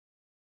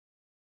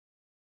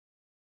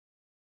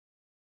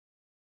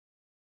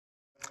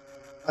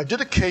I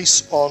did a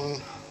case on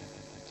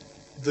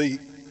the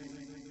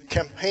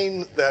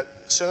campaign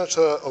that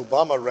Senator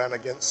Obama ran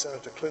against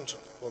Senator Clinton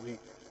for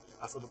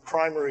the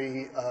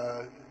primary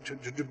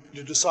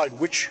to decide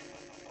which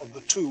of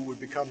the two would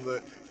become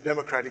the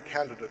Democratic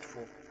candidate for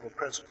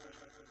president.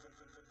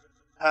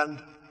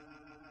 And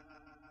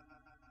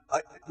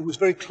it was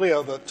very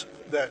clear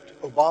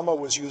that Obama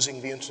was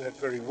using the internet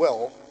very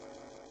well.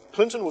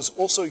 Clinton was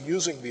also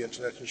using the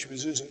internet, and she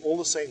was using all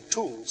the same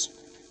tools,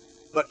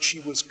 but she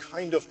was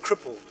kind of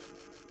crippled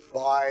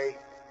by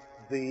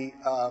the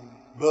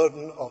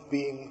burden of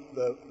being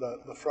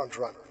the front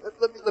runner.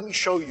 Let me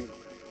show you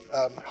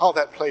how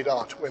that played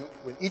out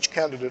when each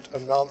candidate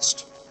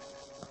announced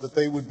that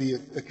they would be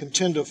a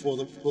contender for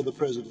the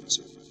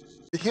presidency.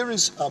 Here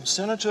is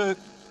Senator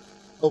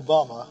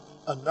Obama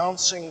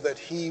announcing that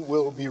he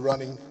will be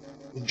running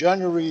in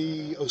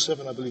January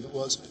 '07, I believe it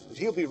was, that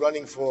he'll be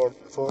running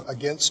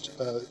against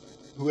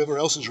whoever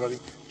else is running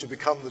to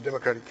become the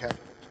Democratic candidate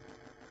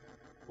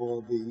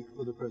for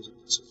the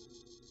presidency.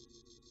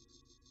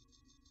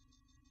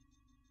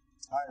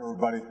 Hi,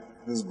 everybody.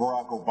 This is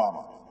Barack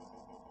Obama.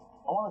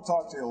 I want to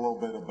talk to you a little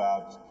bit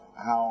about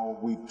how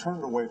we've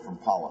turned away from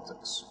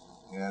politics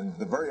and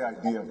the very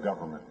idea of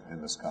government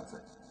in this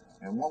country,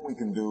 and what we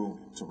can do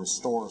to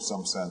restore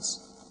some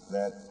sense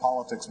that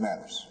politics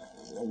matters.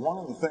 One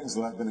of the things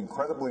that I've been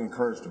incredibly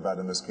encouraged about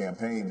in this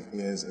campaign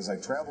is, as I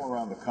travel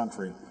around the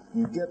country,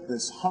 you get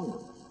this hunger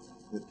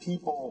that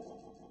people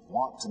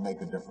want to make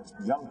a difference.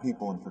 Young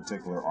people in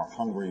particular are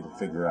hungry to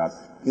figure out,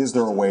 is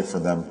there a way for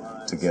them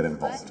to get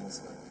involved?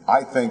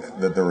 I think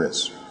that there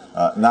is,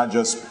 not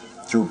just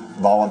through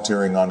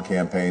volunteering on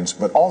campaigns,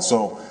 but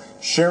also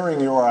sharing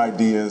your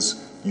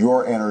ideas,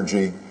 your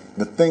energy,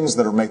 the things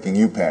that are making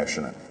you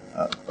passionate.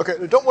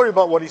 Okay, don't worry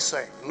about what he's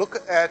saying. Look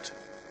at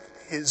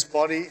his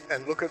body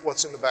and look at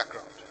what's in the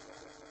background.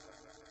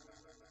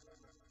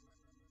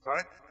 All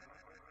right?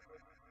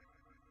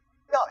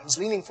 Yeah, he's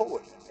leaning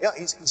forward. Yeah,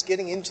 he's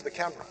getting into the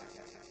camera.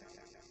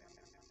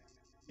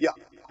 Yeah,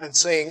 and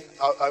saying,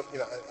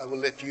 I will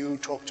let you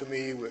talk to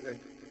me, and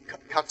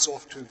cuts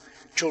off to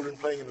children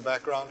playing in the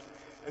background.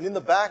 And in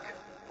the back,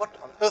 what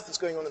on earth is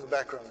going on in the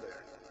background there?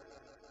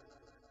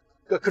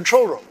 The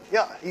control room.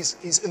 Yeah,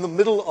 he's in the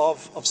middle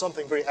of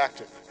something very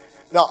active.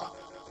 Now,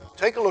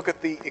 take a look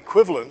at the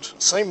equivalent,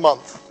 same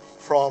month,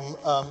 from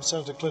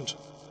Senator Clinton.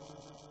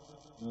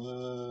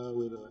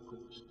 Where did I put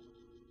it?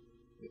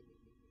 Yeah.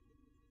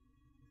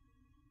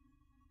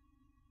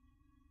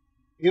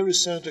 Here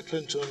is Senator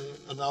Clinton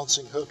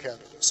announcing her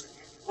candidacy.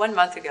 1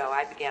 month ago,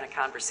 I began a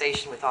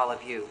conversation with all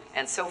of you,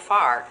 and so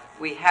far,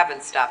 we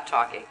haven't stopped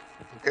talking.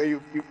 Okay,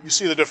 you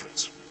see the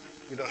difference.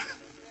 You know,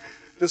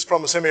 just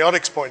from a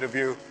semiotics point of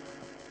view,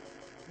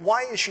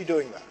 why is she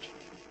doing that?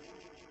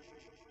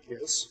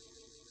 Yes.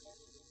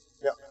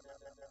 Yeah.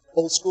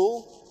 Old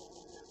school.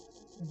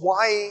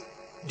 Why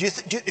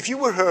if you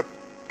were her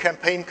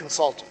campaign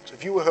consultant,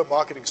 if you were her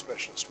marketing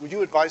specialist, would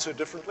you advise her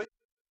differently?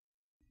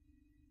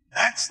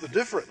 That's the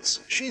difference.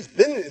 She's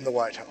been in the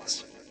White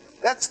House.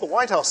 That's the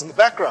White House in the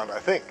background, I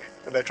think,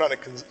 that they're trying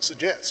to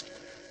suggest.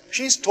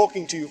 She's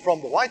talking to you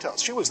from the White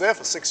House. She was there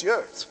for 6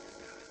 years.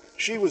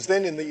 She was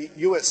then in the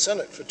US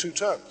Senate for 2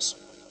 terms.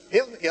 He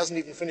hasn't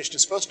even finished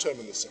his first term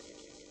in the Senate.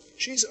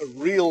 She's a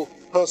real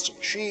person.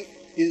 She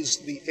is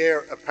the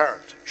heir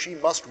apparent. She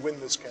must win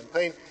this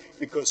campaign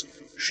because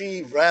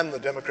she ran the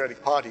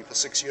Democratic Party for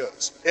 6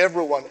 years.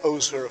 Everyone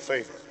owes her a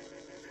favor.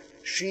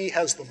 She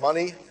has the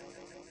money.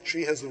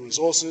 She has the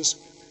resources.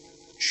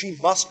 She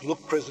must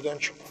look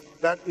presidential.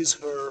 That is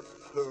her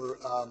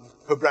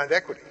brand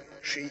equity.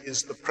 She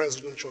is the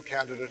presidential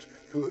candidate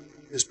who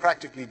has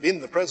practically been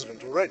the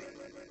president already.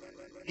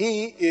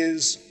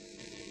 He's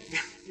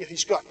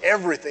got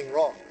everything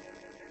wrong.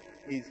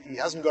 He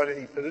hasn't got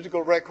any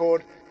political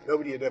record.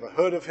 Nobody had ever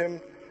heard of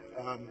him.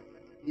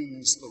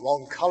 He's the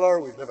wrong color.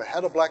 We've never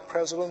had a black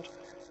president.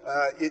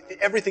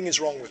 Everything is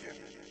wrong with him.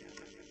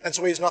 And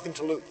so he has nothing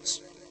to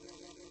lose.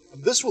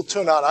 And this will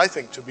turn out, I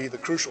think, to be the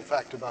crucial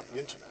fact about the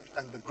internet.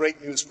 And the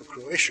great news for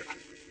Croatia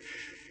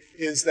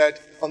is that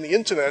on the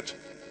internet,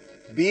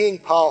 being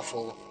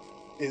powerful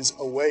is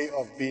a way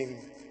of being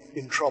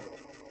in trouble.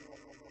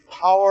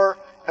 Power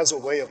has a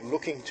way of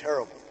looking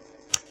terrible.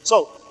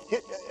 So,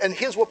 and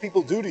here's what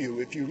people do to you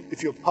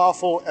if you're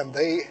powerful and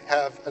they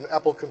have an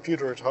Apple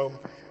computer at home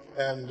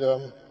and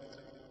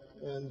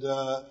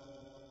the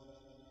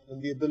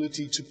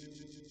ability to.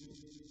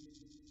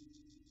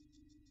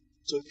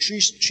 So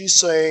she's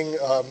saying,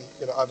 I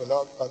don't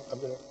know, I'm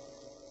going to.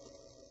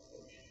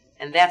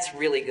 And that's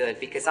really good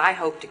because I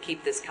hope to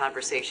keep this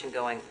conversation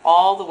going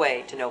all the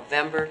way to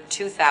November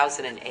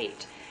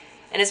 2008.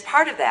 And as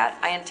part of that,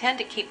 I intend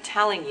to keep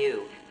telling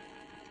you.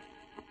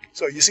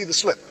 So you see the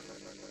slip.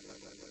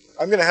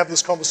 I'm going to have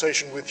this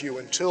conversation with you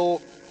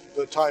until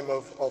the time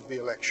of the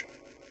election.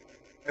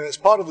 And as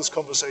part of this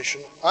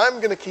conversation, I'm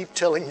going to keep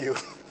telling you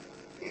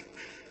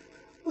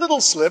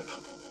little slip,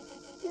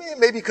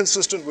 maybe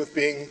consistent with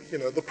being,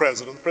 the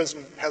president. The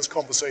president has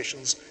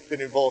conversations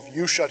that involve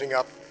you shutting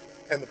up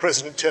and the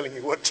president telling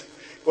you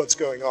what's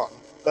going on.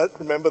 But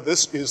remember,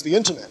 this is the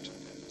internet.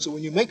 So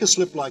when you make a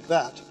slip like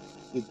that,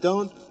 you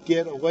don't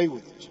get away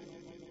with it.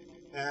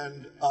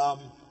 And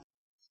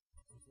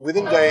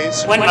within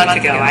days... 1 month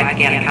ago, I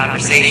began a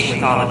conversation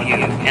with all of you,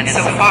 and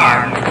so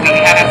far, we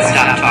haven't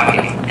stopped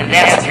talking, and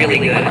that's really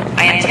good.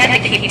 I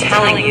intend to keep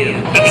telling you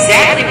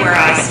exactly where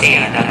I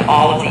stand on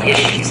all of the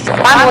issues.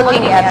 I'm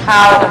looking at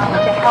how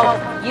to help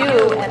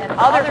you and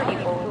other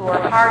people who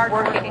are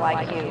hardworking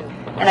like you,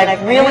 and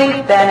I've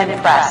really been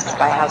impressed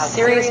by how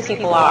serious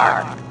people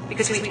are.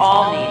 Because we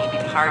all need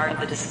to be part of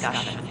the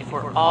discussion if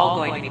we're all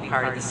going to be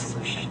part of the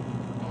solution.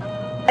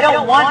 I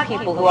don't want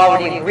people who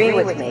already agree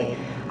with me.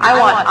 I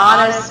want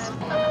honest,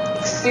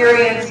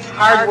 experienced,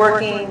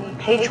 hardworking,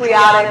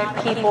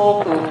 patriotic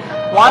people who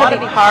want to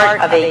be part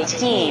of a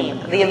team,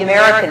 the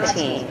American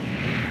team.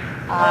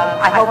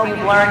 I hope you've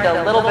learned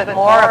a little bit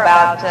more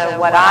about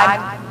what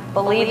I'm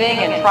believing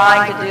and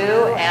trying to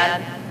do,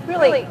 and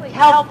really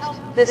helped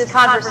this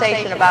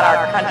conversation about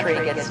our country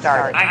to get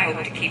started. I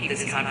hope to keep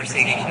this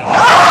conversation going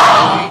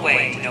all the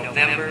way to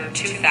November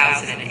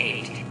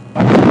 2008.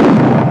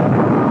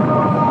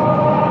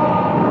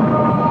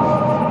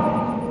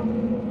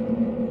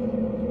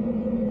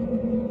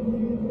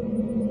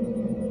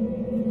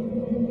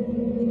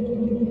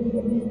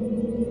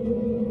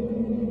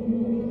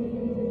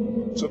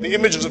 So the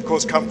images, of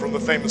course, come from the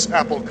famous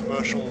Apple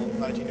commercial,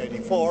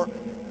 1984,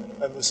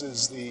 and this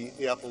is the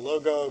Apple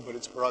logo, but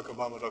it's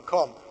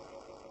BarackObama.com.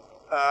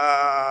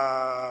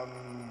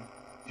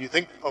 Do you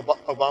think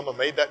Obama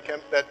made that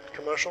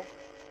commercial?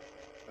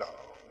 No.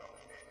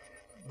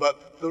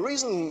 But the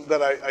reason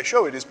that I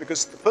show it is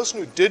because the person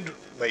who did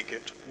make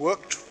it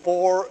worked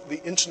for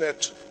the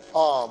internet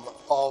arm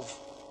of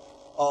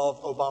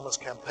Obama's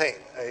campaign,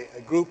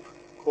 a group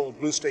called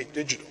Blue State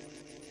Digital,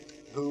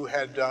 who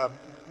had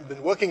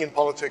been working in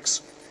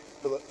politics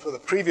for the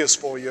previous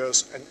 4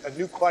 years and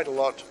knew quite a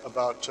lot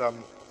about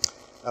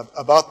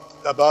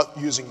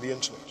using the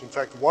internet. In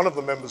fact, one of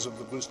the members of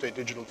the Blue State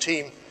Digital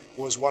team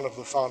was one of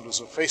the founders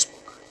of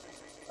Facebook.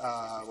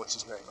 What's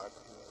his name?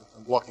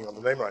 I'm blocking on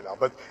the name right now,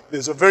 but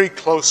there's a very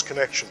close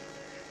connection.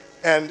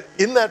 And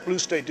in that Blue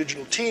State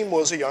Digital team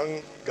was a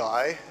young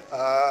guy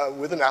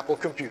with an Apple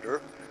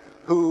computer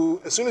who,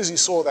 as soon as he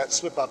saw that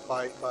slip up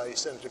by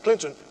Senator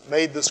Clinton,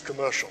 made this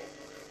commercial,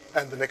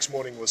 and the next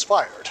morning was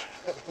fired.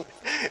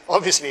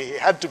 Obviously, he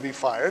had to be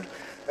fired.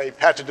 They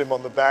patted him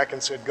on the back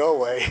and said, "Go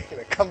away,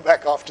 come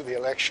back after the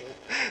election.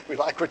 We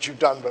like what you've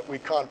done, but we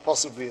can't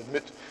possibly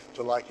admit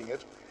to liking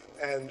it."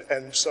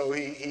 And so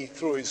he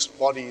threw his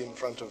body in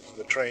front of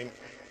the train.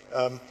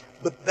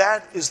 But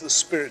that is the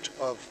spirit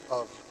of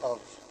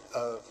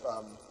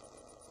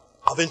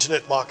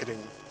internet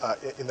marketing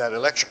in that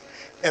election.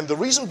 And the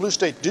reason Blue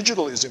State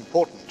Digital is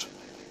important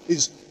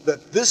is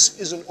that this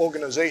is an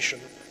organization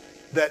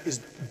that is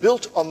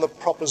built on the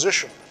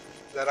proposition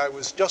that I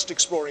was just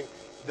exploring,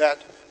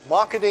 that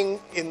marketing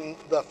in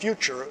the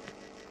future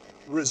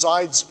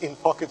resides in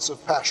pockets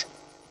of passion.